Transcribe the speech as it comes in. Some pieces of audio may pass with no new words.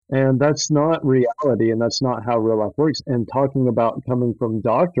And that's not reality, and that's not how real life works. And talking about coming from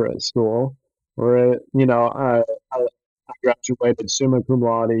doctorate school, where, I graduated summa cum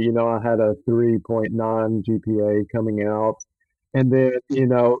laude, I had a 3.9 GPA coming out. And then,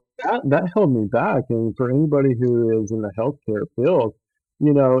 that held me back. And for anybody who is in the healthcare field,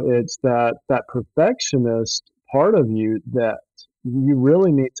 it's that perfectionist part of you that you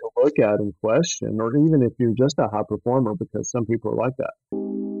really need to look at and question, or even if you're just a high performer, because some people are like that.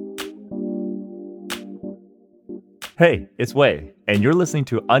 Hey, it's Wei, and you're listening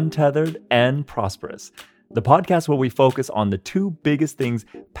to Untethered and Prosperous, the podcast where we focus on the two biggest things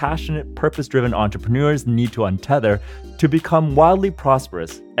passionate, purpose-driven entrepreneurs need to untether to become wildly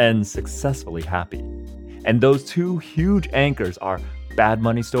prosperous and successfully happy. And those two huge anchors are bad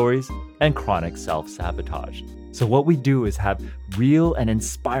money stories and chronic self-sabotage. So what we do is have real and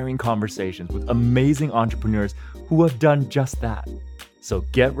inspiring conversations with amazing entrepreneurs who have done just that. So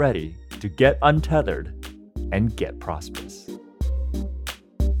get ready to get untethered and get prosperous.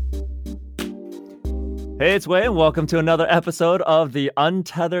 Hey, it's Wei, and welcome to another episode of the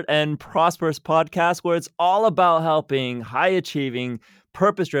Untethered and Prosperous podcast, where it's all about helping high-achieving,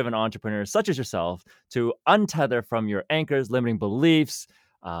 purpose-driven entrepreneurs such as yourself to untether from your anchors, limiting beliefs,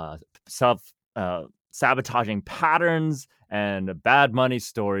 sabotaging patterns, and bad money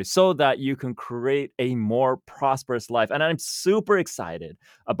stories so that you can create a more prosperous life. And I'm super excited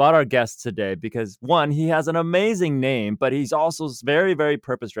about our guest today because, one, he has an amazing name, but he's also very, very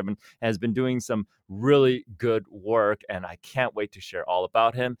purpose-driven and has been doing some really good work, and I can't wait to share all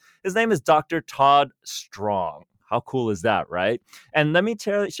about him. His name is Dr. Todd Strong. How cool is that, right? And let me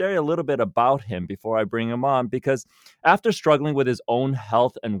share a little bit about him before I bring him on, because after struggling with his own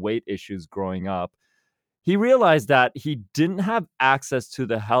health and weight issues growing up, he realized that he didn't have access to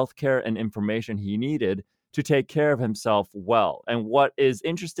the healthcare and information he needed to take care of himself well. And what is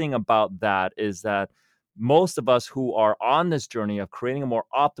interesting about that is that most of us who are on this journey of creating a more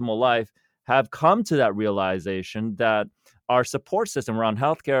optimal life have come to that realization that our support system around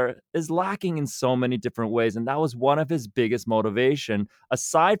healthcare is lacking in so many different ways. And that was one of his biggest motivation,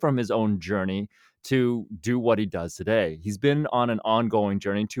 aside from his own journey, to do what he does today. He's been on an ongoing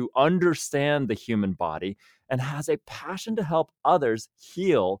journey to understand the human body and has a passion to help others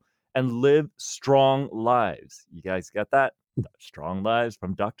heal and live strong lives. You guys got that? Strong lives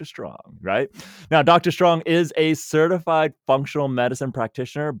from Dr. Strong, right? Now, Dr. Strong is a certified functional medicine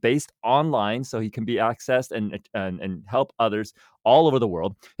practitioner based online, so he can be accessed and help others all over the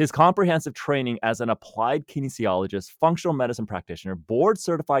world. His comprehensive training as an applied kinesiologist, functional medicine practitioner, board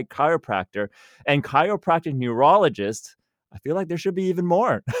certified chiropractor, and chiropractic neurologist, I feel like there should be even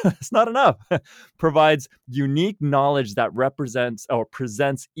more. It's not enough. Provides unique knowledge that represents or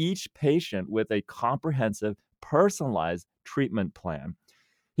presents each patient with a comprehensive, personalized treatment plan.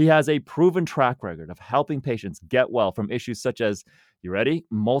 He has a proven track record of helping patients get well from issues such as, you ready?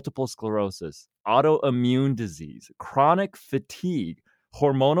 Multiple sclerosis, autoimmune disease, chronic fatigue,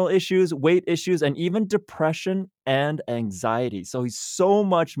 hormonal issues, weight issues, and even depression and anxiety. So he's so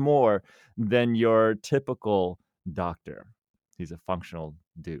much more than your typical doctor. He's a functional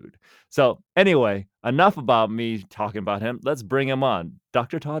dude. So anyway, enough about me talking about him. Let's bring him on.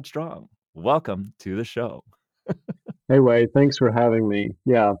 Dr. Todd Strong, welcome to the show. Hey, Wei, thanks for having me.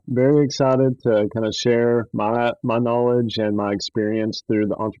 Yeah, very excited to kind of share my knowledge and my experience through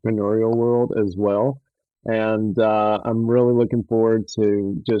the entrepreneurial world as well. And I'm really looking forward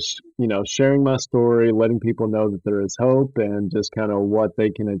to just, sharing my story, letting people know that there is hope and just kind of what they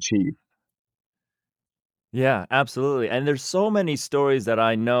can achieve. Yeah, absolutely. And there's so many stories that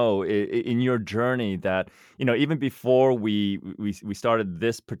I know in your journey that, even before we started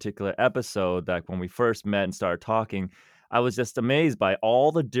this particular episode, that when we first met and started talking, I was just amazed by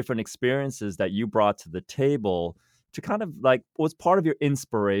all the different experiences that you brought to the table to kind of like was part of your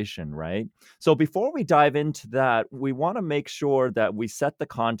inspiration, right? So before we dive into that, we want to make sure that we set the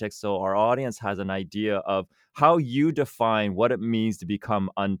context so our audience has an idea of how you define what it means to become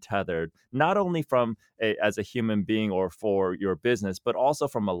untethered, not only from as a human being or for your business, but also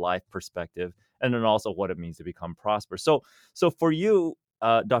from a life perspective, and then also what it means to become prosperous. So for you,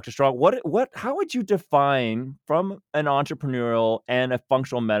 Dr. Strong, how would you define from an entrepreneurial and a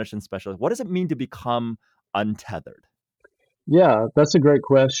functional medicine specialist? What does it mean to become untethered? Yeah, that's a great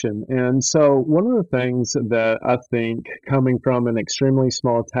question. And so, one of the things that I think coming from an extremely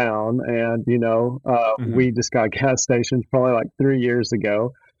small town, and Mhm. we just got gas stations probably like 3 years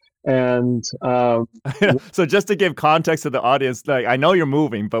ago, and So just to give context to the audience, like I know you're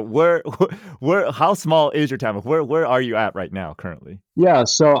moving, but how small is your town? Where are you at right now currently? yeah,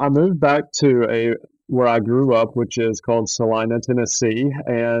 so I moved back to a where I grew up, which is called Salina, Tennessee.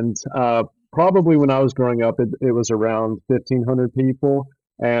 And probably when I was growing up, it was around 1,500 people.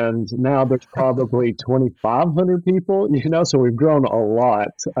 And now there's probably 2,500 people, so we've grown a lot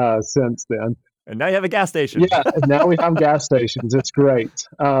since then. And now you have a gas station. Yeah, and now we have gas stations. It's great.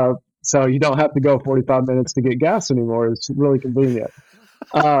 So you don't have to go 45 minutes to get gas anymore. It's really convenient.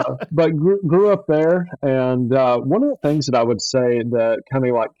 But grew up there, and one of the things that I would say that kind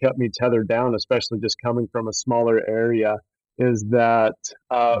of like kept me tethered down, especially just coming from a smaller area, is that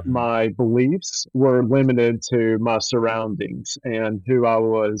Hmm. my beliefs were limited to my surroundings and who I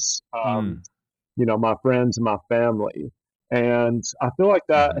was, Mm. my friends and my family. And I feel like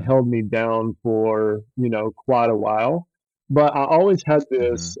that Hmm. held me down for, quite a while. But I always had Hmm.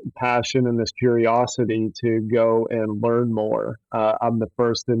 this passion and this curiosity to go and learn more. I'm the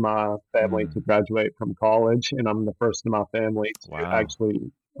first in my family to Mm. graduate from college, and I'm the first in my family to Wow. actually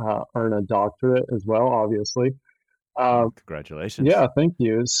earn a doctorate as well, obviously. Well, Um, congratulations. yeah, thank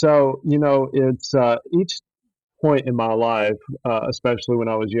you. So, it's each point in my life, especially when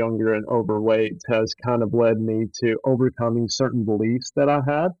I was younger and overweight, has kind of led me to overcoming certain beliefs that I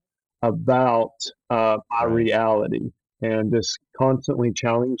had about my Right. reality. And just constantly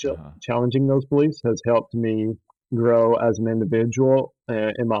Uh-huh. challenging those beliefs has helped me grow as an individual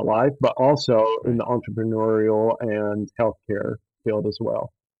in my life, but also in Right. the entrepreneurial and healthcare field as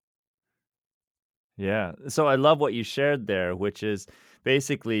well. Yeah. So I love what you shared there, which is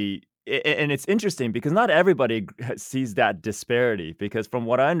basically, and it's interesting because not everybody sees that disparity. Because from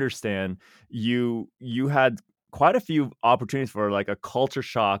what I understand, you had quite a few opportunities for like a culture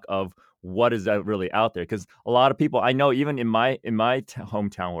shock of what is that really out there. Because a lot of people I know, even in my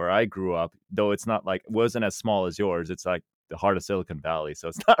hometown where I grew up, though it's not like wasn't as small as yours. It's like the heart of Silicon Valley, so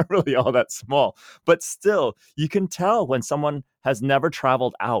it's not really all that small. But still, you can tell when someone has never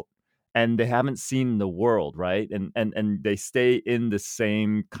traveled out and they haven't seen the world, right? And they stay in the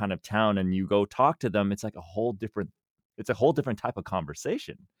same kind of town and you go talk to them, it's like a whole different type of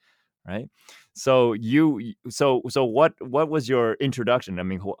conversation, right? So so what was your introduction? I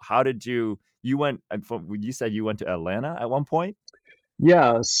mean, how did you went you said you went to Atlanta at one point?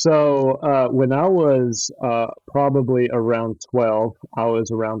 Yeah, so when I was probably around 12, I was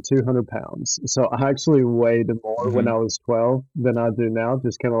around 200 pounds. So I actually weighed more when I Mhm. was 12 than I do now,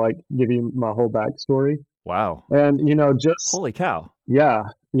 just kind of like give you my whole backstory. Wow. And, just, Holy cow. yeah,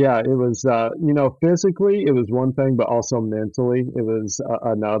 yeah, it was, physically, it was one thing, but also mentally, it was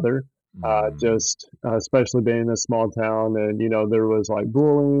another. Mm. Just especially being in a small town, and there was like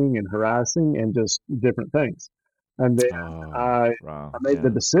bullying and harassing and just different things. And then Oh, I I wow. made the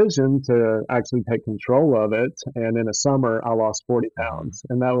Yeah. decision to actually take control of it, and in a summer I lost 40 Mhm. pounds,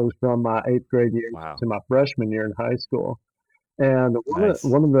 and that was from my eighth grade year to Wow. my freshman year in high school. And Nice.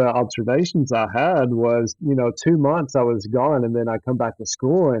 one of the observations I had was, 2 months I was gone, and then I come back to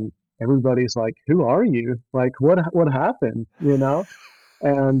school, and everybody's like, "Who are you? Like, what happened?"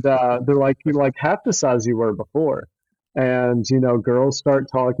 And, they're like, "You're like half the size you were before." And, girls start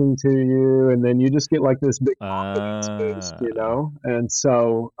talking to you, and then you just get, like, this big confidence boost. Uh, And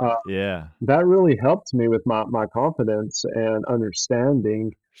so, yeah, that really helped me with my confidence and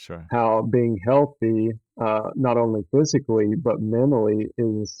understanding sure. how being healthy, not only physically but mentally,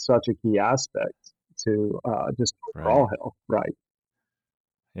 is such a key aspect to just Right. overall health. Right.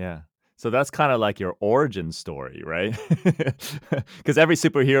 Yeah. So that's kinda like your origin story, right? Because every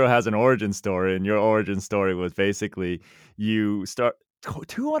superhero has an origin story, and your origin story was basically you start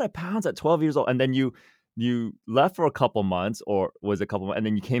 200 pounds at 12 years old, and then you left for a couple months, or was it a couple and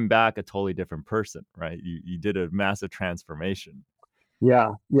then you came back a totally different person, right? You did a massive transformation.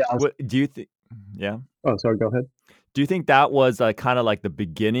 Yeah. Yeah. What do you think? Yeah? Oh, sorry. Go ahead. Do you think that was, like, kinda like the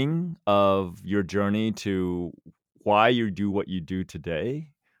beginning of your journey to why you do what you do today?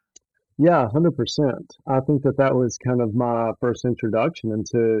 Yeah, 100%. I think that that was kind of my first introduction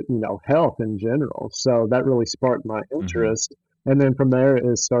into, health in general. So that really sparked my Mhm, interest. And then from there,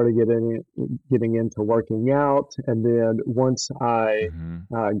 it started getting into working out. And then once I mhm,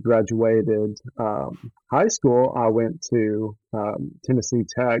 graduated high school, I went to Tennessee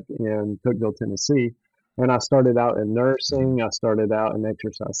Tech in Cookeville, Tennessee. And I started out in mhm, nursing. I started out in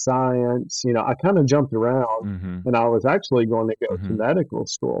exercise science. I kind of jumped around, mhm, and I was actually going to go to mhm. medical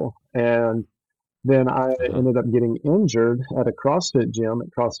school. And then I Uh-huh. ended up getting injured at a CrossFit gym at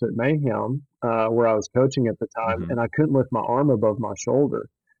CrossFit Mayhem, where I was coaching at the time, Mhm. and I couldn't lift my arm above my shoulder.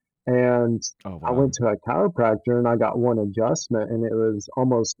 And Oh, I wow. went to a chiropractor and I got one adjustment, and it was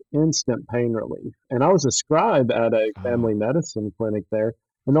almost instant pain relief. And I was a scribe at a family Oh, medicine clinic there.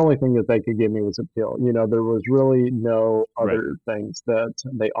 And the only thing that they could give me was a pill. There was really no right. other things that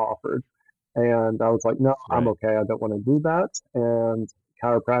they offered. And I was like, no, I'm Right. okay. I don't want to do that. And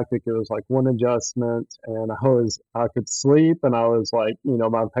chiropractic, it was like one adjustment, and I could sleep, and I was like,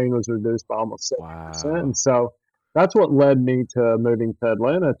 my pain was reduced by almost 70%. And Wow. so that's what led me to moving to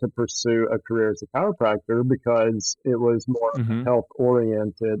Atlanta to pursue a career as a chiropractor, because it was more Mhm. health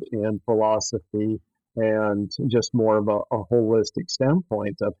oriented in philosophy and just more of a holistic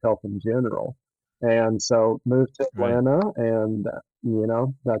standpoint of health in general. And so moved to Right. Atlanta, and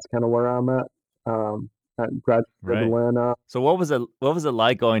that's kind of where I'm at. I graduated Right. Atlanta. So what was it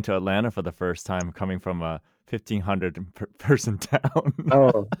like going to Atlanta for the first time coming from a 1,500 person town?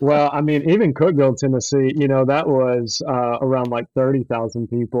 Oh, well, I mean, even Cookeville, Tennessee, that was around like 30,000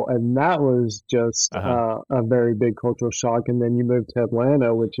 people, and that was just Uh-huh. a very big cultural shock. And then you move to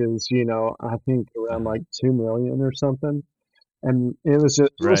Atlanta, which is, I think around Uh-huh. like 2 million or something. And it was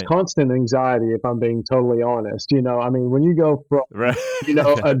Right. constant anxiety, if I'm being totally honest. I mean, when you go from, Right.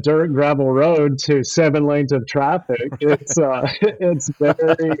 a dirt gravel road to 7 lanes of traffic, it's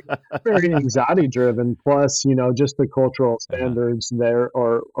very, very anxiety driven. Plus, just the cultural Uh-huh. standards there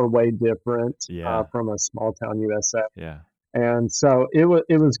are way different Yeah. from a small town USA. Yeah. And so it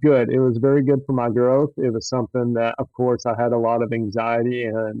was good. It was very good for my growth. It was something that, of course, I had a lot of anxiety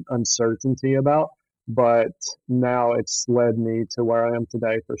and uncertainty about, but now it's led me to where I am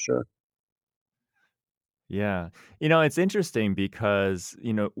today for sure. Yeah. It's interesting because,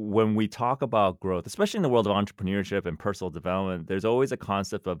 when we talk about growth, especially in the world of entrepreneurship and personal development, there's always a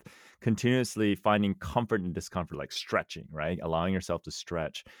concept of continuously finding comfort and discomfort, like stretching, right? Allowing yourself to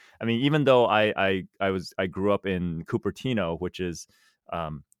stretch. I mean, even though I grew up in Cupertino, which is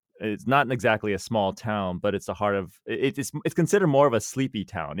um it's not exactly a small town, but it's the heart of it's considered more of a sleepy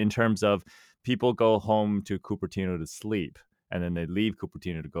town in terms of people go home to Cupertino to sleep and then they leave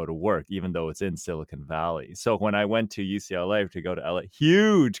Cupertino to go to work, even though it's in Silicon Valley. So when I went to UCLA to go to LA,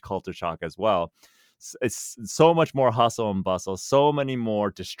 huge culture shock as well. It's so much more hustle and bustle, so many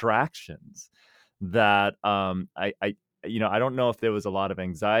more distractions that I don't know if there was a lot of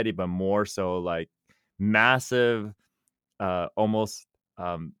anxiety, but more so like massive, almost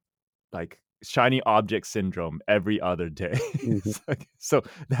um, like shiny object syndrome every other day. Mhm. So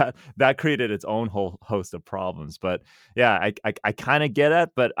that created its own whole host of problems. But yeah, I kind of get it.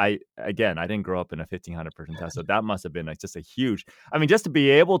 But I didn't grow up in a 1,500 person town, so that must have been like just a huge. I mean, just to be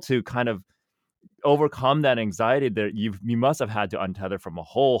able to kind of overcome that anxiety, there you must have had to untether from a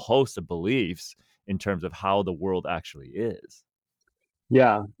whole host of beliefs in terms of how the world actually is.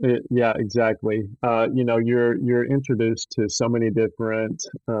 Yeah, exactly. You're introduced to so many different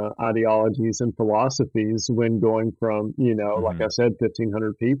ideologies and philosophies when going from, like I Hmm. said,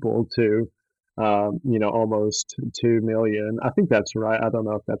 1,500 people to, almost 2 million. I think that's right. I don't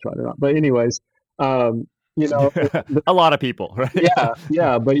know if that's right or not. But anyways, um, you know, A lot of people, right? yeah,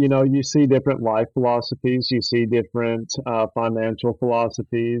 yeah, but you see different life philosophies, you see different financial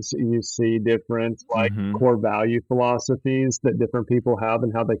philosophies, you see different like Hmm. core value philosophies that different people have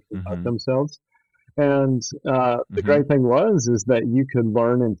and how they conduct Hmm. themselves. And the Hmm. great thing is that you could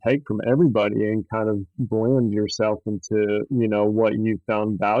learn and take from everybody and kind of blend yourself into, what you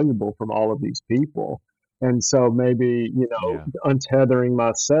found valuable from all of these people. And so maybe, Yeah. untethering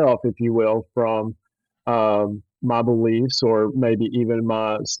myself, if you will, from my beliefs or maybe even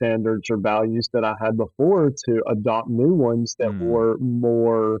my standards or values that I had before to adopt new ones that Mm. were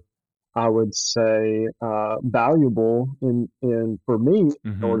more, I would say, valuable in for me in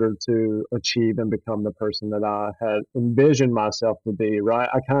Hmm. order to achieve and become the person that I had envisioned myself to be, right?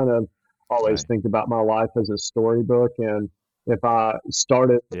 I kind of always Right. think about my life as a storybook, and if I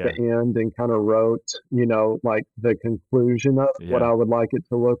started at the Yeah. end and kind of wrote, like the conclusion of what Yeah. I would like it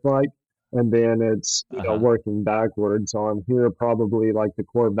to look like, and then it's, Uh-huh. working backwards on here are probably like the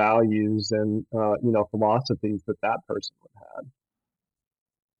core values and, philosophies that that person would have.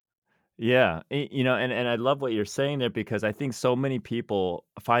 Yeah, and I love what you're saying there because I think so many people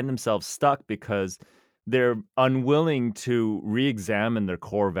find themselves stuck because they're unwilling to re-examine their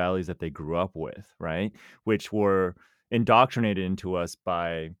core values that they grew up with, right? Which were indoctrinated into us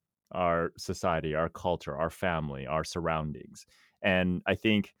by our society, our culture, our family, our surroundings. And I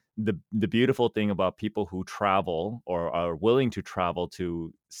think the beautiful thing about people who travel or are willing to travel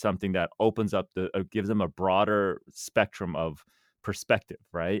to something that opens up gives them a broader spectrum of perspective,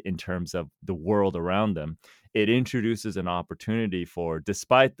 right? In terms of the world around them, it introduces an opportunity for,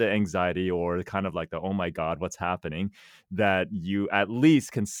 despite the anxiety or kind of like the, oh my God, what's happening, that you at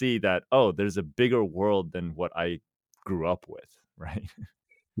least can see that, oh, there's a bigger world than what I grew up with, right?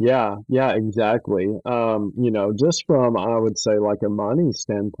 Yeah, yeah, exactly. Just from, I would say, like a money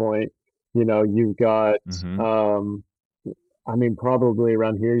standpoint, you've got Hmm. um I mean, probably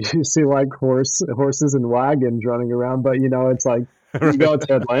around here you see like horses and wagons running around, but it's like you go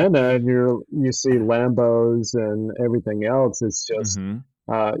to Atlanta and you see Lambos and everything else. It's just Mhm.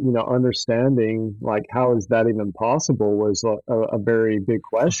 understanding like how is that even possible was a very big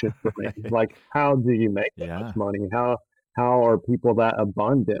question for me. Right. Like, how do you make that much Yeah. money? How are people that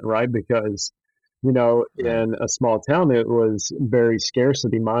abundant, right? Because Right. in a small town, it was very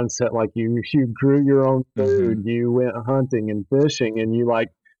scarcity mindset. Like you grew your own food, Mhm. you went hunting and fishing, and you like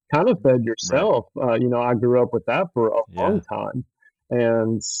kind of fed Right. yourself. I grew up with that for a long Yeah. time,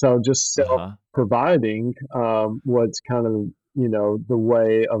 and so just self Uh-huh. providing was kind of the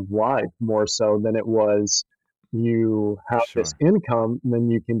way of life more so than it was you have this Sure. income, and then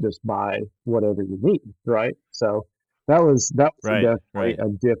you can just buy whatever you need, right? So that was Right. definitely Right. a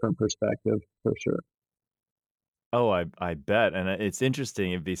different perspective for sure. Oh, I bet, and it's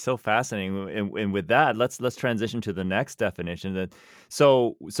interesting. It'd be so fascinating. And with that, let's transition to the next definition. That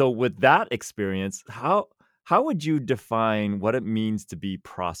so with that experience, how would you define what it means to be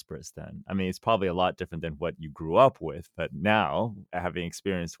prosperous? Then, I mean, it's probably a lot different than what you grew up with, but now having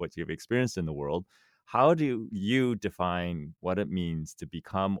experienced what you've experienced in the world, how do you define what it means to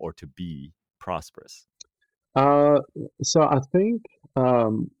become or to be prosperous? Uh, so I think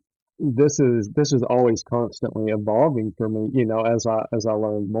this is always constantly evolving for me, as I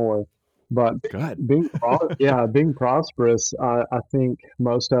learn more. But Good. being prosperous, I think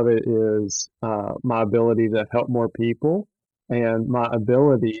most of it is my ability to help more people and my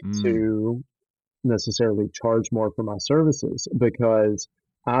ability Mm, to necessarily charge more for my services because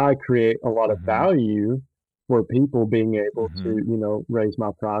I create a lot of mm-hmm, value for people being able to, mm-hmm, raise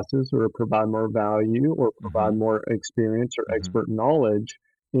my prices or provide more value or provide mm-hmm, more experience or mm-hmm, expert knowledge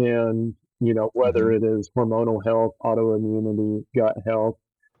in, whether mm-hmm, it is hormonal health, autoimmunity, gut health,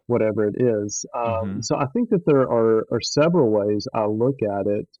 whatever it is. mm-hmm, So I think that there are several ways I look at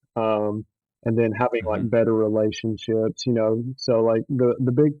it. And then having like mm-hmm. better relationships, so like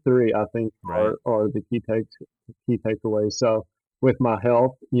the big three I think Right. are the key takeaways. So with my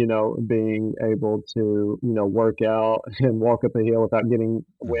health, being able to, work out and walk up a hill without getting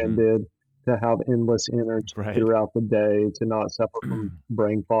Mhm. winded, to have endless energy Right. throughout the day, to not suffer from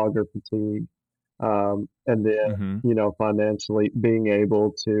brain fog or fatigue. And then, Mhm. financially being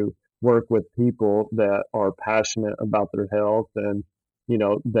able to work with people that are passionate about their health and,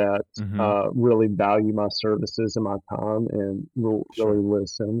 that Mhm. really value my services and my time and will really Sure.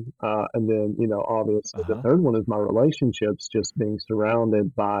 listen. And then, obviously, the Uh-huh. third one is my relationships, just being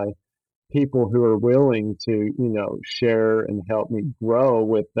surrounded by people who are willing to, share and help me grow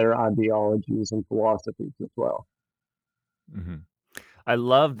with their ideologies and philosophies as well. Mhm. I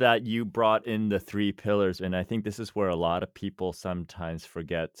love that you brought in the 3 pillars, and I think this is where a lot of people sometimes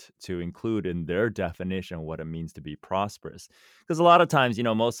forget to include in their definition what it means to be prosperous. Because a lot of times,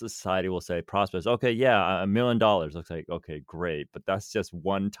 most of society will say prosperous, "Okay, yeah, $1,000,000." Looks like, "Okay, great," but that's just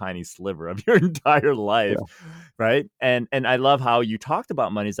one tiny sliver of your entire life, Yeah, right? And I love how you talked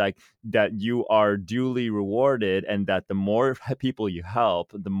about money. It's like that you are duly rewarded and that the more people you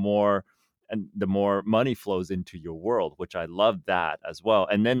help, the more money flows into your world, which I love that as well.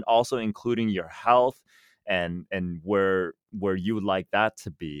 And then also including your health and where you would like that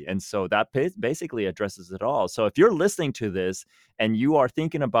to be. And so that basically addresses it all. So if you're listening to this and you are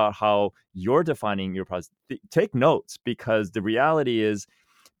thinking about how you're defining your process, take notes, because the reality is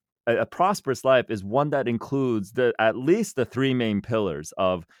a prosperous life is one that includes the at least the three main pillars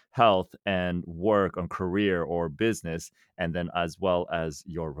of health and work and career or business, and then as well as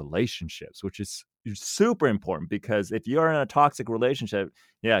your relationships, which is super important, because if you're in a toxic relationship,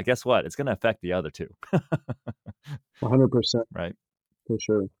 yeah, guess what? It's going to affect the other two. 100% Right? for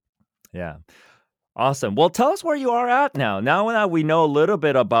sure. Yeah. Awesome. Well, tell us where you are at now. Now that we know a little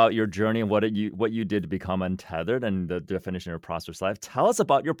bit about your journey and what you did to become untethered and the definition of a prosperous life, tell us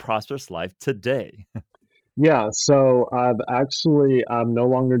about your prosperous life today. Yeah, so I'm no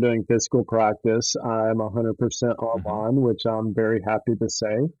longer doing physical practice. I'm 100% Hmm. online, which I'm very happy to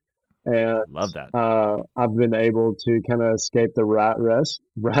say. And Love that. I've been able to kind of escape the rat race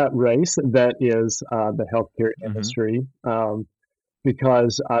that is the healthcare Hmm. industry.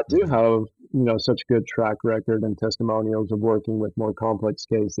 Because I do Hmm. have, such a good track record and testimonials of working with more complex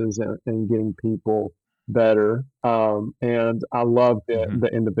cases and getting people better. And I love the Hmm.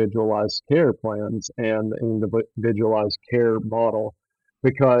 individualized care plans and the individualized care model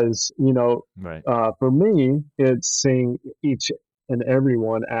because, Right. for me, it's seeing each and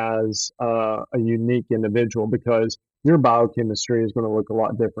everyone as a unique individual because your biochemistry is going to look a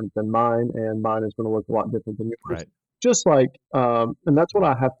lot different than mine, and mine is going to look a lot different than yours. Right. Just like, and that's what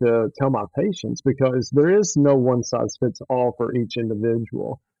I have to tell my patients because there is no one size fits all for each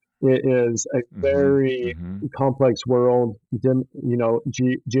individual. It is a Mm-hmm. very Mm-hmm. complex world,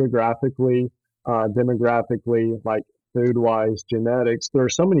 geographically, demographically, like food wise, genetics. There are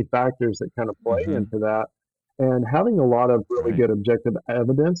so many factors that kind of play Mm-hmm. into that. And having a lot of really Right. good objective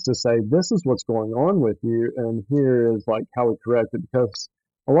evidence to say this is what's going on with you, and here is like how we correct it. Because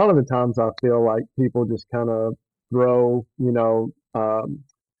a lot of the times I feel like people just kind of throw,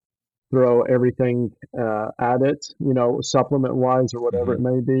 throw everything at it, supplement wise or whatever it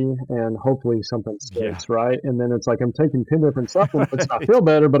Mm-hmm. may be, and hopefully something Yeah. sticks, right? And then it's like I'm taking 10 different supplements and I Right. feel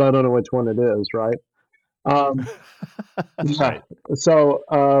better, but I don't know which one it is, right? Um, yeah. Right. So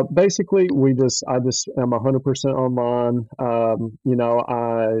basically, I just am 100% online.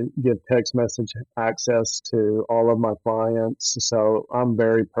 I give text message access to all of my clients, so I'm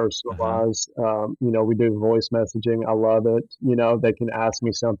very Uh-huh. personalized. We do voice messaging. I love it. They can ask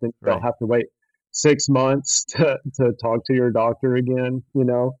me something. You don't Right. have to wait 6 months to talk to your doctor again.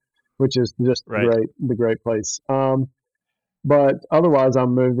 Which is just Right. the great place. But otherwise, I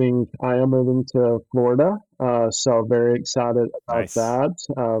am moving to Florida. So very excited about Nice. that.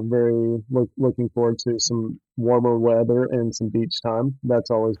 Looking forward to some warmer weather and some beach time.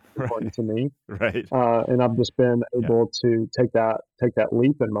 That's always important Right. to me. Right. And I've just been Yeah. able to take that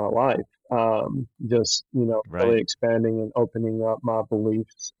leap in my life. Just, Right. really expanding and opening up my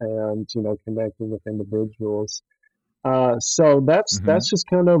beliefs and, connecting with individuals. So Mm-hmm. that's just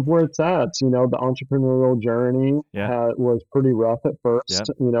kind of where it's at. The entrepreneurial journey Yeah. was pretty rough at Yeah.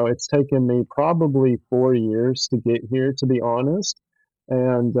 first. It's taken me probably 4 years to get here, to be honest.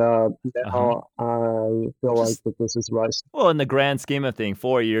 And Uh-huh. now I feel Which like is, that this is right. well, in the grand scheme of things,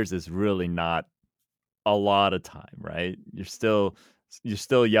 4 years is really not a lot of time, right? You're still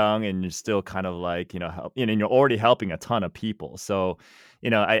young and you're still kind of like, and you're already helping a ton of people. So,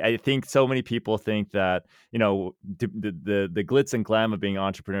 I think so many people think that, the glitz and glam of being an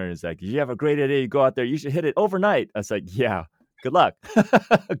entrepreneur is like, you have a great idea, you go out there, you should hit it overnight. I was like, yeah, good luck.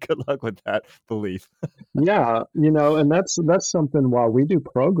 Good luck with that belief. Yeah, and that's something why we do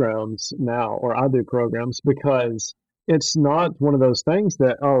programs now, or I do programs, because it's not one of those things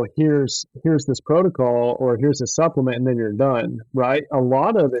that, oh, here's this protocol or here's a supplement and then you're done, right? A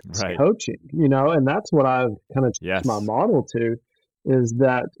lot of it's Right. coaching, and that's what I've kind of changed my Yes. model to, is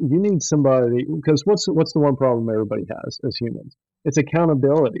that you need somebody, because what's the one problem everybody has as humans? It's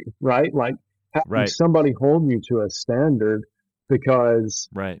accountability, right? Like having Right. somebody hold you to a standard because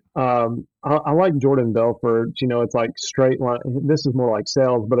Right. I like Jordan Belfort. It's like straight line. This is more like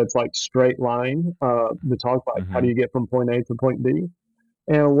sales, but it's like straight line. The talk like how do Mm-hmm. you get from point A to point B?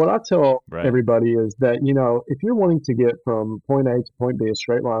 And what I tell Right. everybody is that if you're wanting to get from point A to point B, a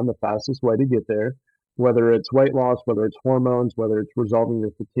straight line, the fastest way to get there, whether it's weight loss, whether it's hormones, whether it's resolving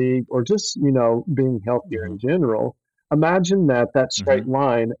your fatigue, or just being healthier Mm-hmm. in general. Imagine that Mm-hmm. straight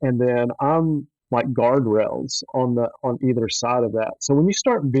line, and then I'm like guardrails on either side of that. So when you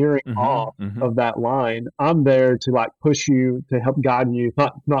start veering Mm-hmm. off Mm-hmm. of that line, I'm there to like push you, to help guide you,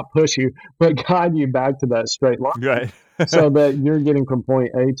 not push you, but guide you back to that straight line Right. so that you're getting from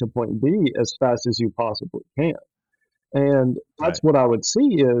point A to point B as fast as you possibly can. And that's Right. what I would see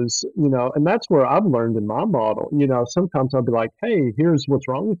is, and that's where I've learned in my model. Sometimes I'll be like, hey, here's what's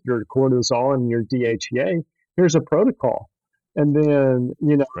wrong with your cortisol and your DHEA. Here's a protocol. And then,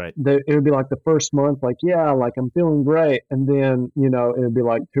 Right. it would be like the first month, like, yeah, like I'm feeling great. And then, it would be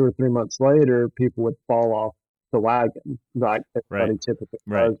like 2 or 3 months later, people would fall off the wagon, like Right. everybody typically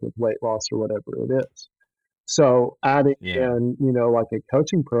Right. does with weight loss or whatever it is. So adding Yeah. in, like a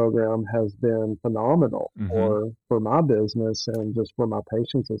coaching program has been phenomenal Mhm. for my business and just for my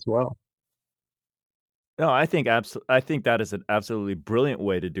patients as well. No, I think that is an absolutely brilliant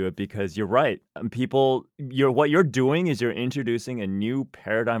way to do it because you're right. What you're doing is you're introducing a new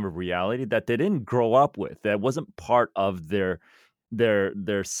paradigm of reality that they didn't grow up with. That wasn't part of their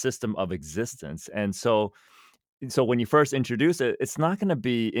system of existence. And so when you first introduce it, it's not gonna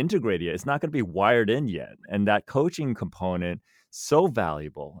be integrated yet. It's not gonna be wired in yet. And that coaching component, so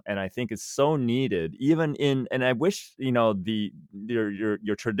valuable, and I think it's so needed even in and I wish,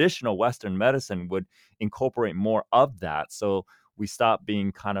 your traditional Western medicine would incorporate more of that, so we stop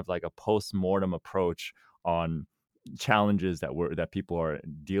being kind of like a post-mortem approach on challenges that people are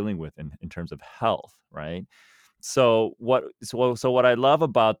dealing with in terms of health, right? So what I love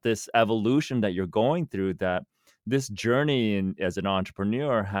about this evolution that you're going through, that this journey as an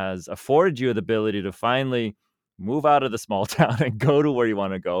entrepreneur has afforded you the ability to finally move out of the small town and go to where you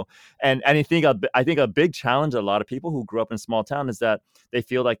want to go. And I think a big challenge a lot of people who grew up in a small town is that they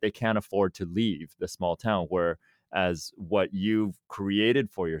feel like they can't afford to leave the small town, where as what you've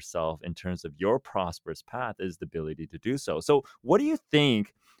created for yourself in terms of your prosperous path is the ability to do so. So what do you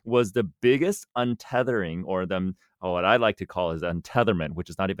think was the biggest untethering, or them, or what I like to call is untetherment, which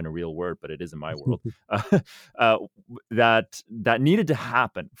is not even a real word, but it is in my world, uh, uh, that needed to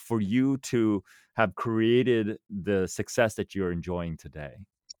happen for you to have created the success that you're enjoying today?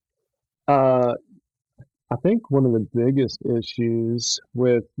 Uh, I think one of the biggest issues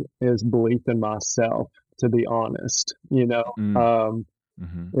with is belief in myself, to be honest, Mm,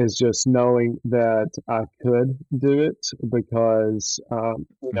 mm-hmm, is just knowing that I could do it because,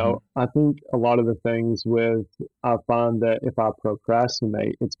 mm-hmm, I think a lot of the things I find that if I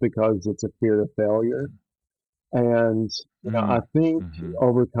procrastinate, it's because it's a fear of failure. And, I mm, think mm-hmm,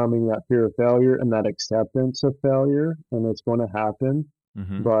 overcoming that fear of failure and that acceptance of failure, and it's going to happen.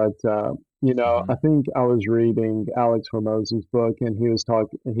 mm-hmm, But, mm-hmm. I think I was reading Alex Hormozzi's book, and he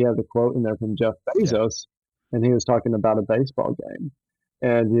had the quote in there from Jeff Yeah, Bezos, and he was talking about a baseball game.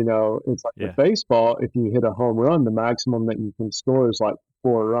 And, it's like with yeah, baseball, if you hit a home run, the maximum that you can score is like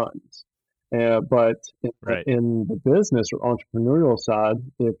 4 runs. But right, in the business or entrepreneurial side,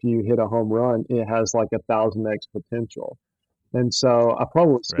 if you hit a home run, it has like 1,000x potential. And so I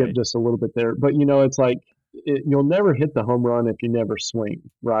probably skipped right, just a little bit there, but it's like you'll never hit the home run if you never swing,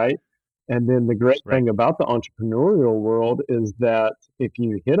 right? And then the great right, thing about the entrepreneurial world is that if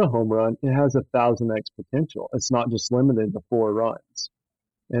you hit a home run, it has 1,000x potential. It's not just limited to 4 runs.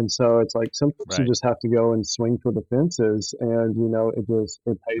 And so it's like sometimes you right. just have to go and swing for the fences, and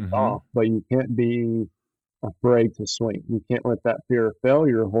it pays Mm-hmm, off. But you can't be afraid to swing. You can't let that fear of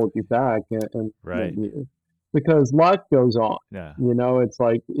failure hold you back and limit right, you, because life goes on. yeah, It's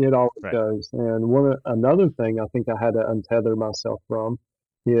like it always right, does. And another thing I think I had to untether myself from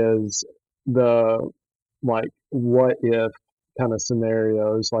is the like what if kind of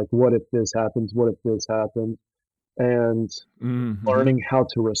scenarios, like what if this happens, what if this happens, and mm-hmm, learning how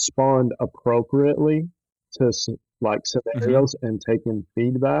to respond appropriately to like mm-hmm, scenarios and taking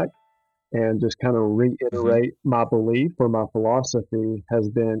feedback and just kind of mm-hmm. reiterate my belief or my philosophy has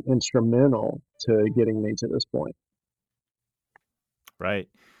been instrumental to getting me to this point. Right.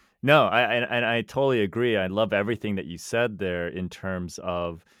 No, and I totally agree. I love everything that you said there in terms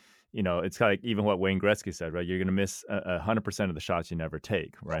of, it's kind of like even what Wayne Gretzky said, right? You're going to miss 100% of the shots you never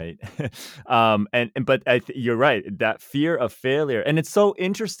take, right? And but you're right. That fear of failure, and it's so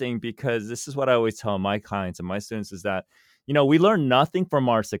interesting because this is what I always tell my clients and my students is that, we learn nothing from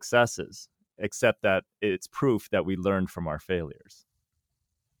our successes except that it's proof that we learned from our failures,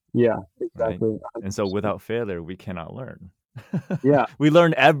 Yeah, right? exactly. And so 100%. without failure, we cannot learn. Yeah, We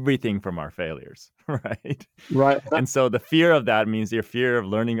learn everything from our failures, right? right. And so the fear of that means your fear of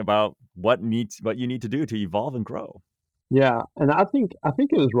learning about what you need to do to evolve and grow. Yeah, and I think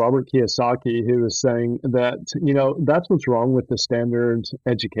it was Robert Kiyosaki who was saying that, that's what's wrong with the standard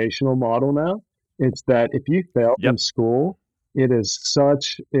educational model now. It's that if you fail in Yep. school, it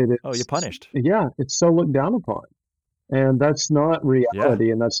Oh, you're is punished. yeah, it's so looked down upon. And that's not Yeah.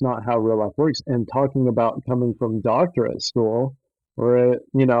 reality, and that's not how real life works. And talking about coming from doctorate school, where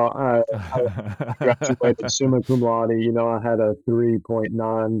I graduated summa cum laude. I had a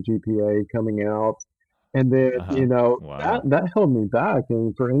 3.9 GPA coming out, and then Uh-huh. that Wow. held me back.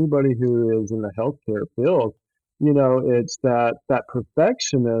 And for anybody who is in the healthcare field, it's that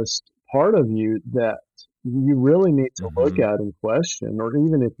perfectionist part of you that you really need to look Mhm. at and question, or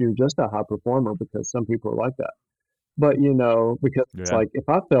even if you're just a high performer, because some people are like that. But, because it's Yeah. like if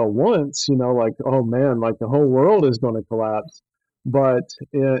I fail once, like, oh man, like the whole world is going to collapse. But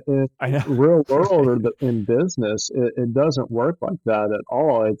in I know. real world or Right. in business, it doesn't work like that at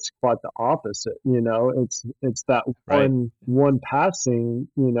all. It's quite the opposite. It's that Right. one passing,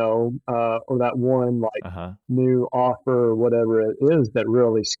 or that one like Uh-huh. new offer or whatever it is that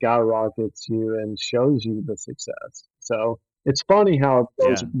really skyrockets you and shows you the success. So it's funny how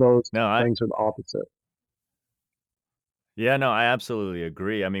those Yeah. those No, I things are the opposite. Yeah, no, I absolutely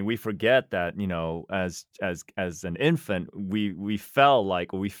agree. I mean, we forget that, as an infant, we fell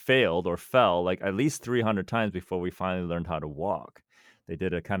like we failed or fell like at least 300 times before we finally learned how to walk. They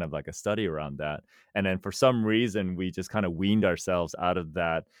did a kind of like a study around that. And then for some reason, we just kind of weaned ourselves out of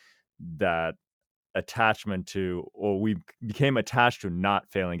that attachment to, or we became attached to not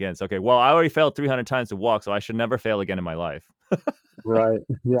failing again. It's okay. Well, I already failed 300 times to walk, so I should never fail again in my life. Right.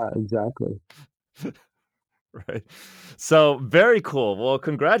 Yeah, exactly. Right. So very cool. Well,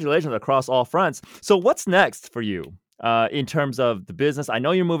 congratulations across all fronts. So what's next for you? in terms of the business? I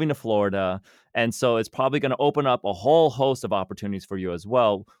know you're moving to Florida, and so it's probably going to open up a whole host of opportunities for you as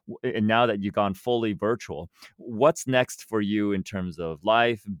well. And now that you've gone fully virtual, what's next for you in terms of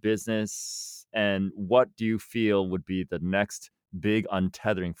life, business, and what do you feel would be the next big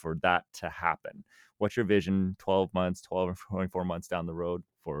untethering for that to happen? What's your vision 12 months, 12 or 24 months down the road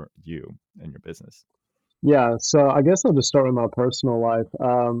for you and your business? Yeah, so I guess I'll just start with my personal life.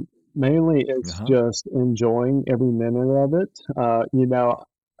 Mainly, it's Uh-huh. just enjoying every minute of it.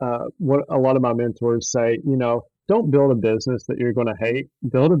 What a lot of my mentors say, don't build a business that you're going to hate.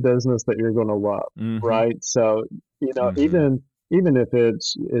 Build a business that you're going to love, Mhm. right? So, Mhm. even if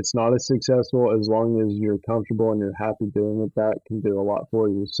it's not as successful, as long as you're comfortable and you're happy doing it, that can do a lot for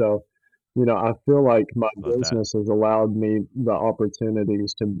you. So, I feel like my Love that. business has allowed me the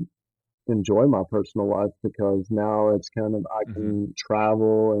opportunities to enjoy my personal life because now it's kind of I Mhm. can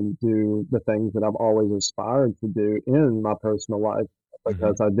travel and do the things that I've always aspired to do in my personal life Mhm.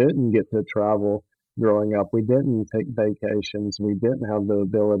 because I didn't get to travel growing up. We didn't take vacations. We didn't have the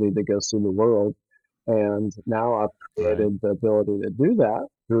ability to go see the world. And now I've Right. created the ability to do that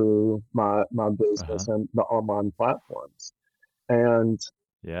through my business Uh-huh. and the online platforms. And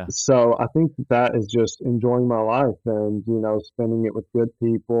Yeah. so I think that is just enjoying my life and, spending it with good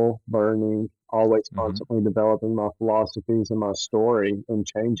people, learning, always Mhm. constantly developing my philosophies and my story and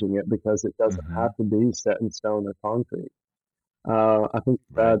changing it because it doesn't have Mhm. to be set in stone or concrete. I think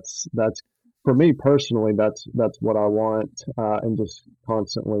Right. that's for me personally, that's what I want, and just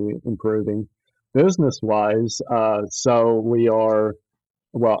constantly improving. Business wise, so we are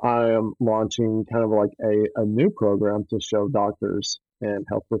well, I am launching kind of like a new program to show doctors and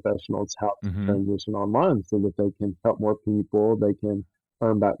health professionals how to Mhm. transition online so that they can help more people, they can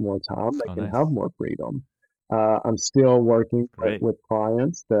earn back more time, Oh, they can have nice. more freedom. I'm still working Great. with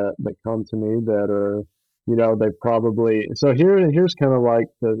clients that come to me that are, they probably, so here's kind of like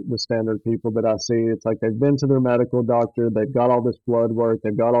the standard people that I see. It's like they've been to their medical doctor, they've got all this blood work,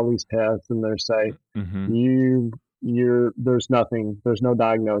 they've got all these tests, and they're saying, Mhm. you there's nothing, there's no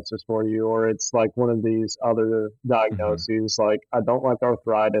diagnosis for you, or it's like one of these other Mhm. diagnoses like I don't like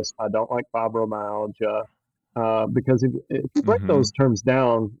arthritis, I don't like fibromyalgia, because if you break those Mhm. terms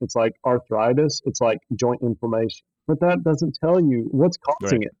down, it's like arthritis, it's like joint inflammation, but that doesn't tell you what's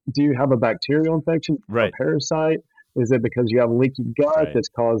causing Right. it. Do you have a bacterial infection, a Right. parasite? Is it because you have leaky gut Right. that's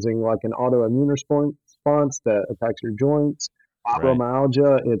causing like an autoimmune response that attacks your joints? Right.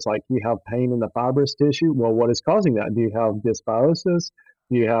 Fibromyalgia, it's like you have pain in the fibrous tissue. Well, what is causing that? Do you have dysbiosis?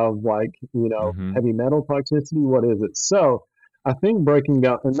 Do you have like, Mhm. heavy metal toxicity? What is it? So I think breaking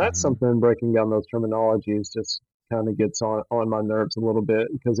down, and that's Mhm. something breaking down those terminologies just kind of gets on my nerves a little bit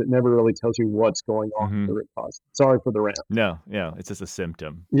because it never really tells you what's going on at the Mhm. root cause. Sorry for the rant. No, yeah, it's just a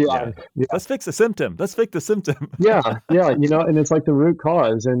symptom. Yeah, Yeah. yeah. Let's fix the symptom. Let's fix the symptom. Yeah, yeah, and it's like the root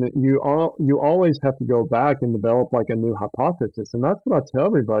cause, and you always have to go back and develop like a new hypothesis, and that's what I tell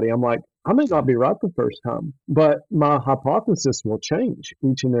everybody. I'm like, I may not Yeah. be right the first time, but my hypothesis will change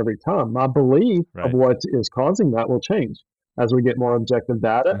each and every time. My belief of Right. what is causing that will change as we get more objective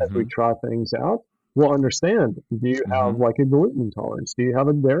data, as we Mhm. try things out. We'll understand. Do you have Mhm. like a gluten intolerance? Do you have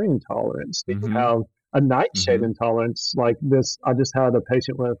a dairy intolerance? Do you Mhm. have a nightshade Mhm. intolerance? Like this, I just had a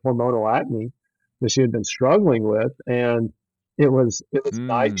patient with hormonal acne that she had been struggling with, and it was Mm.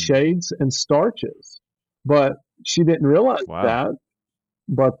 nightshades and starches. But she didn't realize Wow. that.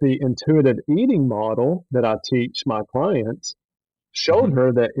 But the intuitive eating model that I teach my clients showed Mhm.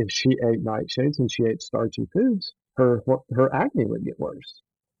 her that if she ate nightshades and she ate starchy foods, her acne would get worse.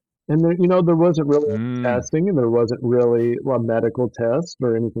 And there wasn't really any Mm. testing, and there wasn't really a medical test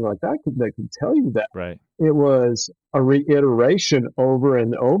or anything like that could tell you that. Right. It was a reiteration over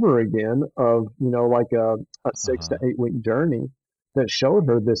and over again of, like a 6 to Uh-huh. 8 week journey that showed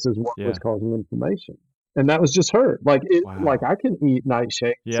her this is what was Yeah. causing inflammation. And that was just her. Like Wow. I can eat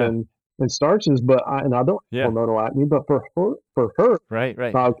nightshades Yeah. and starches, but I don't have Yeah. hormonal acne, but for her Right,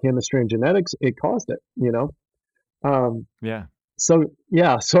 right. biochemistry and genetics, it caused it. Um, Yeah. so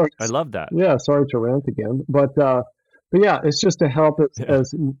yeah, sorry. I love that. Yeah, sorry to rant again, but yeah, it's just to help Yeah.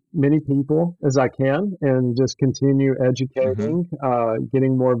 many people as I can, and just continue Mhm. educating,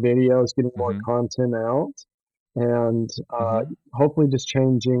 getting more videos, getting more Mhm. content out, and Mhm. hopefully just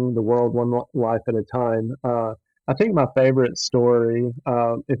changing the world one life at a time. I think my favorite story,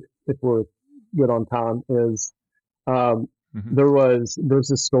 if we're good on time, is um, Mhm. there's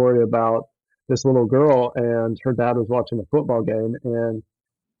this story about this little girl and her dad was watching a football game, and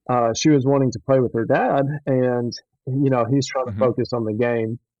she was wanting to play with her dad, and he's trying to Mhm. focus on the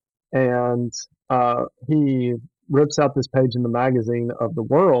game, and he rips out this page in the magazine of the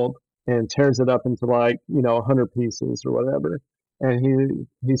world, and tears it up into like, 100 pieces or whatever. And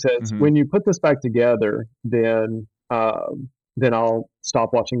he says, Mhm. when you put this back together, then I'll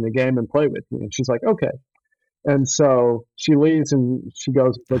stop watching the game and play with you. And she's like, okay. And so she leaves and she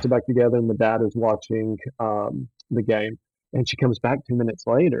goes and puts it back together, and the dad is watching the game. And she comes back 2 minutes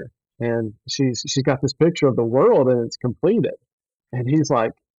later, and she's got this picture of the world, and it's completed. And he's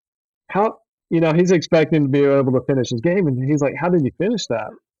like, how, he's expecting to be able to finish his game, and he's like, how did you finish that?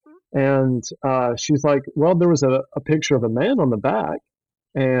 And she's like, well, there was a picture of a man on the back,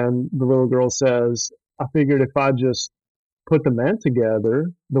 and the little girl says, I figured if I just put the man together,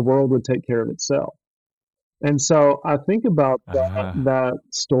 the world would take care of itself. And so I think about Ah, that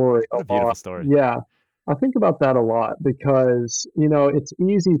story what a a lot. beautiful story. Yeah, I think about that a lot because, it's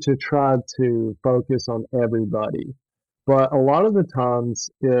easy to try to focus on everybody. But a lot of the times,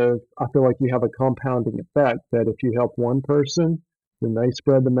 if I feel like you have a compounding effect that if you help one person, then they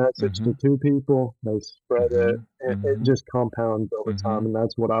spread the message to Mhm. two people, they spread it, Mhm. it Mhm. just compounds over time. Mhm. And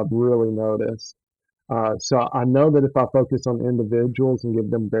that's what I've really noticed. So I know that if I focus on individuals and give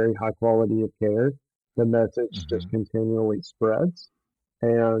them very high quality of care, the message just Mhm. continually spreads.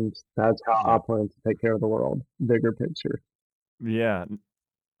 And that's how I Yep. plan to take care of the world, bigger picture. Yeah.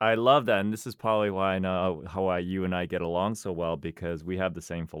 I love that, and this is probably why I know how you and I get along so well because we have the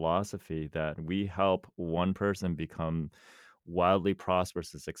same philosophy that we help one person become wildly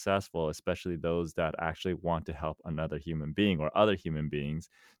prosperous and successful, especially those that actually want to help another human being or other human beings.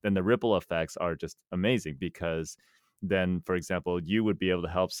 Then the ripple effects are just amazing because then, for example, you would be able to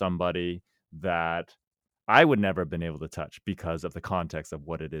help somebody that I would never have been able to touch because of the context of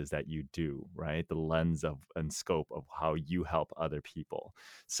what it is that you do, right? The lens of and scope of how you help other people.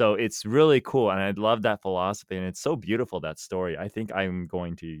 So it's really cool. And I love that philosophy. And it's so beautiful, that story. I think I'm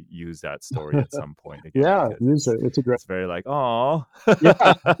going to use that story at some point again Yeah, because use it. It's a great. it's very like, oh,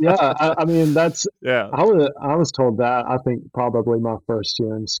 Yeah, yeah. I mean, that's. yeah. I was told that I think probably my first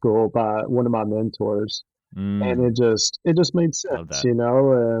year in school by one of my mentors, and Mm, it just made love sense, that.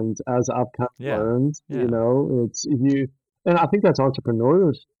 and as I've kind of Yeah. learned, Yeah. it's you, and I think that's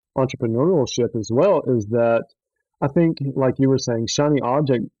entrepreneurship as well, is that I think, like you were saying, shiny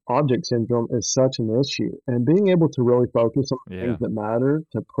object syndrome is such an issue, and being able to really focus on the things Yeah. that matter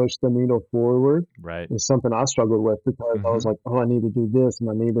to push the needle forward Right. is something I struggled with because I was Mm-hmm. like, oh, I need to do this and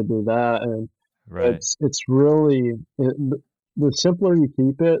I need to do that, and Right. it's really the simpler you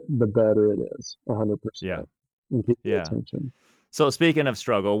keep it, the better it is, Yeah. 100%, and keep the Yeah. attention. So speaking of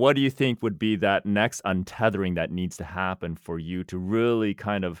struggle, what do you think would be that next untethering that needs to happen for you to really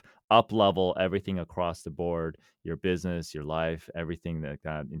kind of up level everything across the board, your business, your life, everything like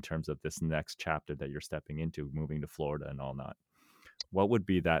that in terms of this next chapter that you're stepping into, moving to Florida and all that? What would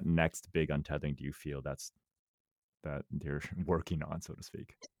be that next big untethering do you feel that you're working on, so to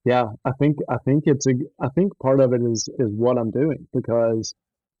speak? Yeah, I think part of it is what I'm doing because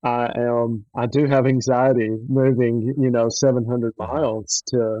I do have anxiety moving, 700 Uh-huh. miles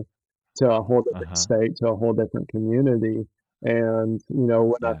to a whole different Uh-huh. state, to a whole different community. And,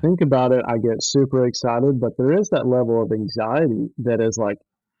 when I Yeah. think about it, I get super excited, but there is that level of anxiety that is like,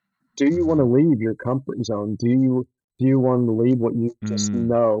 do you want to Mhm. leave your comfort zone? Do you want to leave what you just Mm.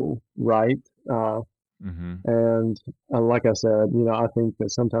 know, right? Uh, Mhm. and like I said, I think that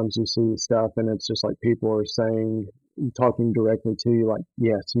sometimes you see stuff and it's just like people are saying, talking directly to you, like,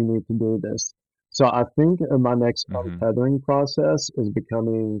 yes, you need to do this. So I think my next Mhm. untethering process is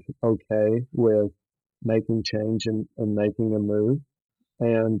becoming okay with making change and making a move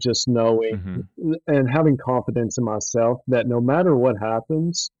and just knowing Mhm. and having confidence in myself that no matter what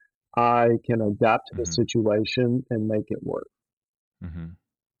happens, I can adapt to the Mhm. situation and make it work. Mhm.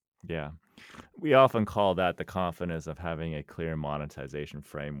 Yeah. We often call that the confidence of having a clear monetization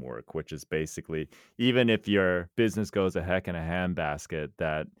framework, which is basically even if your business goes a heck in a handbasket,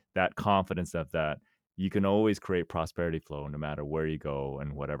 that confidence of that you can always create prosperity flow no matter where you go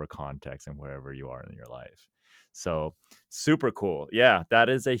and whatever context and wherever you are in your life. So super cool. Yeah, that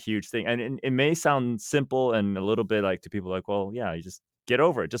is a huge thing. And it may sound simple and a little bit like to people like, well, yeah, you just get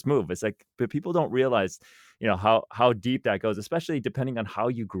over it, just move. It's like, but people don't realize how deep that goes, especially depending on how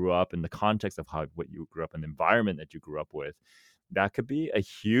you grew up and the context of how what you grew up in, the environment that you grew up with. That could be a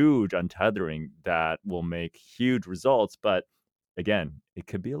huge untethering that will make huge results, but again, it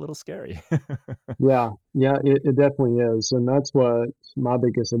could be a little scary. Yeah, yeah, it definitely is, and that's what my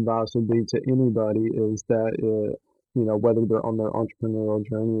biggest advice would be to anybody is that whether they're on their entrepreneurial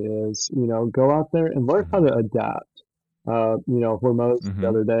journey is, go out there and learn how Mhm. to adapt. Hormoz the Mhm.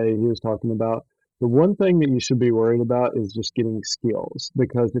 other day, he was talking about, The one thing that you should be worried about is just getting skills,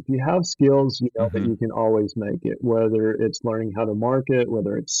 because if you have skills, you know that Hmm. you can always make it, whether it's learning how to market,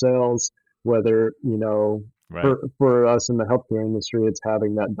 whether it's sales, whether, Right. for us in the healthcare industry, it's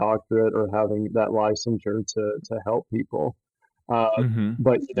having that doctorate or having that licensure to help people. Uh, Hmm.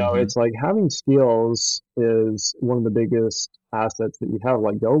 but Hmm. it's like having skills is one of the biggest assets that you have.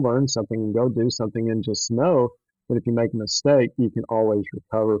 Like, go learn something and go do something, and just know that if you make a mistake, you can always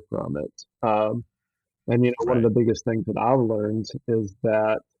recover from it. And one of Right. the biggest things that I've learned is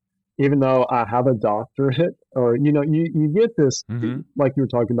that even though I have a doctorate, or you get this, Hmm. like you were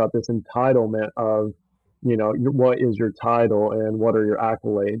talking about, this entitlement of, what is your title and what are your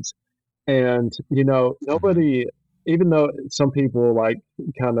accolades. And, Hmm. nobody, even though some people like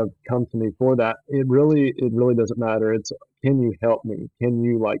kind of come to me for that, it really doesn't matter. It's, can you help me? Can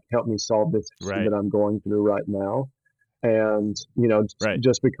you like help me solve this issue Right. that I'm going through right now? And, Right.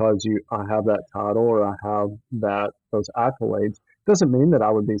 just because I have that title or I have those accolades doesn't mean that I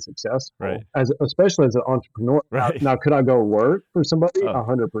would be successful, Right. especially as an entrepreneur. Right. Now, could I go work for somebody? Oh,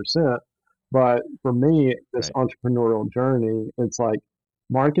 100%. But for me, this right. entrepreneurial journey, it's like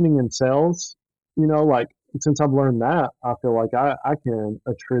marketing and sales, like, since I've learned that, I feel like I can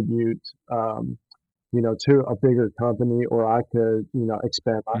attribute, to a bigger company, or I could,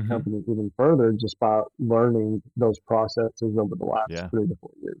 expand my Hmm. company even further just by learning those processes over the last Yeah. 3 to 4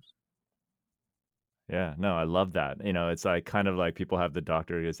 years. Yeah. No, I love that. It's like kind of like people have the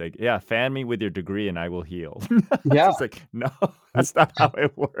doctor who's like, yeah, fan me with your degree and I will heal. It's Yeah, just like, no, that's not how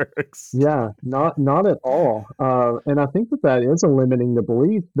it works. yeah, not at all. And I think that that is a limiting the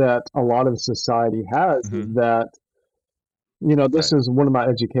belief that a lot of society has, is Hmm. that, this Right. is one of my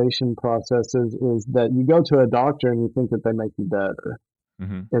education processes, is that you go to a doctor and you think that they make you better.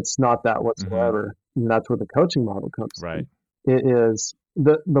 Hmm. It's not that Hmm. whatsoever, and that's where the coaching model comes Right. in. It is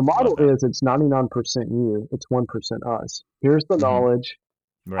the Love model that. is, it's 99% you, it's 1% us. Here's the Hmm. knowledge,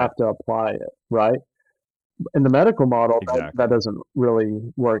 Right. have to apply it, right? In the medical model, that Exactly. doesn't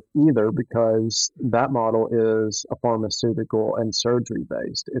really work either, because that model is a pharmaceutical and surgery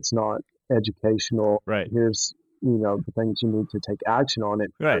based. It's not educational. Right. Here's, the things you need to take action on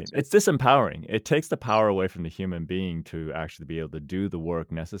it. Right. It's disempowering. It takes the power away from the human being to actually be able to do the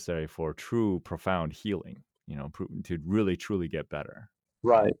work necessary for true, profound healing, to really, truly get better.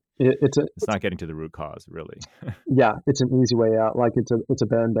 Right. Right. It's a It's not getting to the root cause, really. Yeah, it's an easy way out. Like, it's a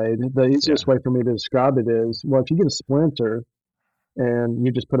Band-Aid. The easiest Yeah. way for me to describe it is, well, if you get a splinter and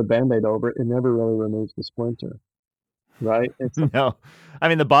you just put a Band-Aid over it, it never really removes the splinter, right? It's No. I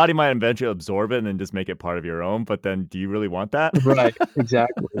mean, the body might eventually absorb it and then just make it part of your own, but then do you really want that? Right,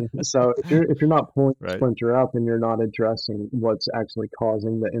 exactly. So if you're not pulling the Right. splinter up, and you're not addressing what's actually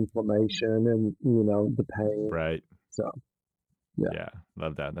causing the inflammation and, the pain. Right. So, yeah. Yeah,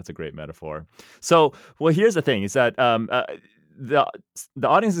 love that. That's a great metaphor. So, well, here's the thing: is that the the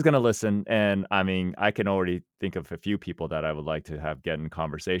audience is going to listen, and I mean, I can already think of a few people that I would like to have get in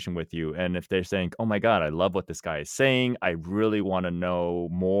conversation with you. And if they're saying, "Oh my God, I love what this guy is saying. I really want to know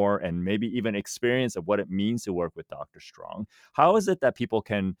more, and maybe even experience of what it means to work with Dr. Strong," how is it that people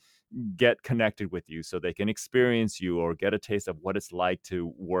can get connected with you so they can experience you or get a taste of what it's like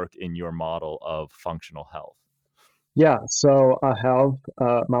to work in your model of functional health? Yeah, so I have,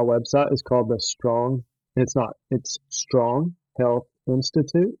 my website is called it's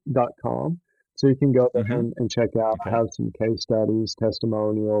stronghealthinstitute.com. So you can go there Hmm. and check out. I Okay. have some case studies,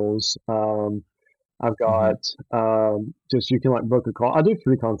 testimonials. I've got, Hmm. just, you can like book a call. I do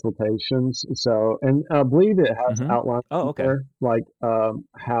free consultations. So, and I believe it has Mhm. outlines Oh, in okay. there, like,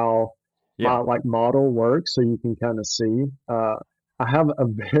 how my Yeah, like model works, so you can kind of see. I have a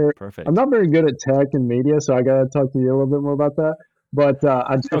very, I'm perfect. not very good at tech and media, so I gotta talk to you a little bit more about that. But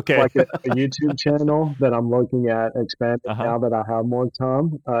I do have Okay. like a YouTube channel that I'm looking at expanding Uh-huh. now that I have more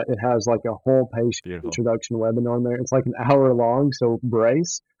time. It has like a whole patient Beautiful. introduction webinar in there. It's like an hour long, so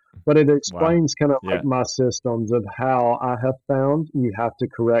brace. But it Wow. explains kind of like Yeah. my systems of how I have found you have to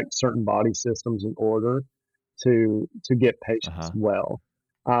correct certain body systems in order to get patients Uh-huh. well.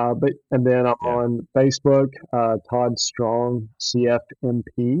 But and then I'm Yeah. on Facebook, Todd Strong,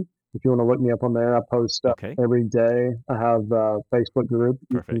 CFMP. If you want to look me up on there, I post stuff Okay. every day. I have a Facebook group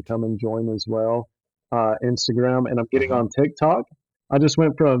you can Perfect. come and join as well. Instagram, and I'm getting Uh-huh. on TikTok. I just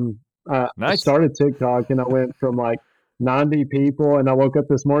went from I Nice. started TikTok, and I went from like 90 people, and I woke up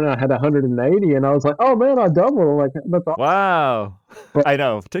this morning, I had 180, and I was like, "Oh, man, I doubled." Like, that's awesome. Wow. But I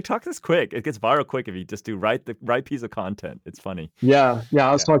know. TikTok is quick. It gets viral quick if you just do the right piece of content. It's funny. yeah,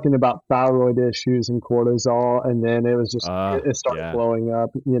 I was Yeah. talking about thyroid issues and cortisol, and then it was just it started Yeah. blowing up,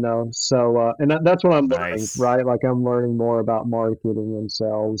 So, and that's what I'm learning, Nice. right? Like, I'm learning more about marketing and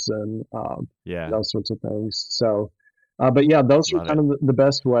sales and Yeah. those sorts of things. So, but yeah, those are Love kind it. of the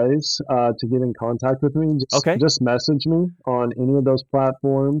best ways to get in contact with me. Okay. Just message me on any of those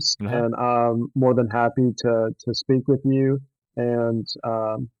platforms, Uh-huh. and I'm more than happy to speak with you and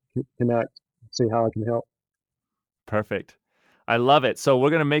connect, see how I can help. Perfect. I love it. So we're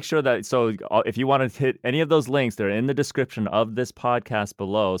gonna make sure that if you want to hit any of those links, they're in the description of this podcast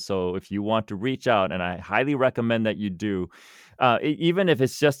below. So if you want to reach out, and I highly recommend that you do, even if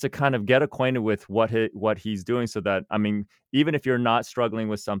it's just to kind of get acquainted with what he's doing, so that I mean, even if you're not struggling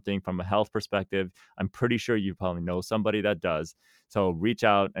with something from a health perspective, I'm pretty sure you probably know somebody that does. So reach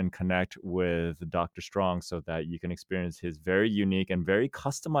out and connect with Dr. Strong so that you can experience his very unique and very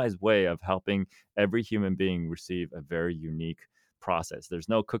customized way of helping every human being receive a very unique process. There's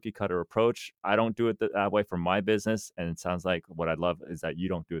no cookie cutter approach. I don't do it that way for my business. And it sounds like what I love is that you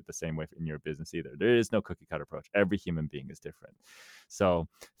don't do it the same way in your business either. There is no cookie cutter approach. Every human being is different. So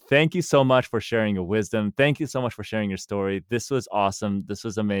thank you so much for sharing your wisdom. Thank you so much for sharing your story. This was awesome. This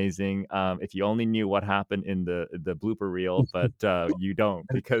was amazing. If you only knew what happened in the blooper reel, but you don't,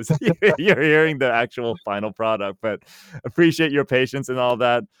 because you're hearing the actual final product. But appreciate your patience and all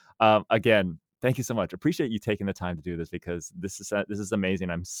that. Again, thank you so much. Appreciate you taking the time to do this, because this is amazing.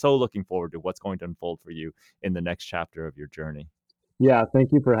 I'm so looking forward to what's going to unfold for you in the next chapter of your journey. Yeah,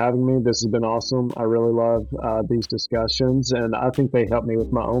 thank you for having me. This has been awesome. I really love these discussions, and I think they help me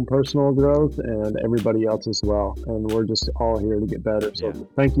with my own personal growth and everybody else as well. And we're just all here to get better. So Yeah.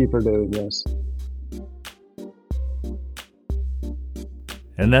 thank you for doing this.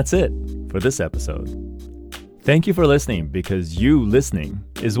 And that's it for this episode. Thank you for listening, because you listening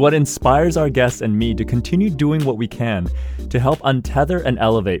is what inspires our guests and me to continue doing what we can to help untether and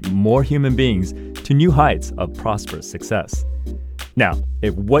elevate more human beings to new heights of prosperous success. Now,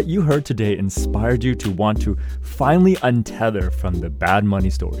 if what you heard today inspired you to want to finally untether from the bad money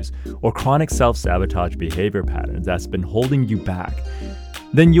stories or chronic self-sabotage behavior patterns that's been holding you back,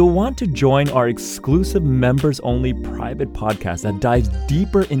 then you'll want to join our exclusive members-only private podcast that dives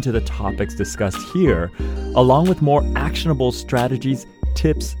deeper into the topics discussed here, along with more actionable strategies,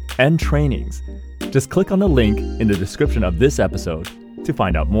 tips, and trainings. Just click on the link in the description of this episode to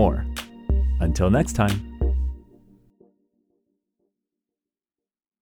find out more. Until next time.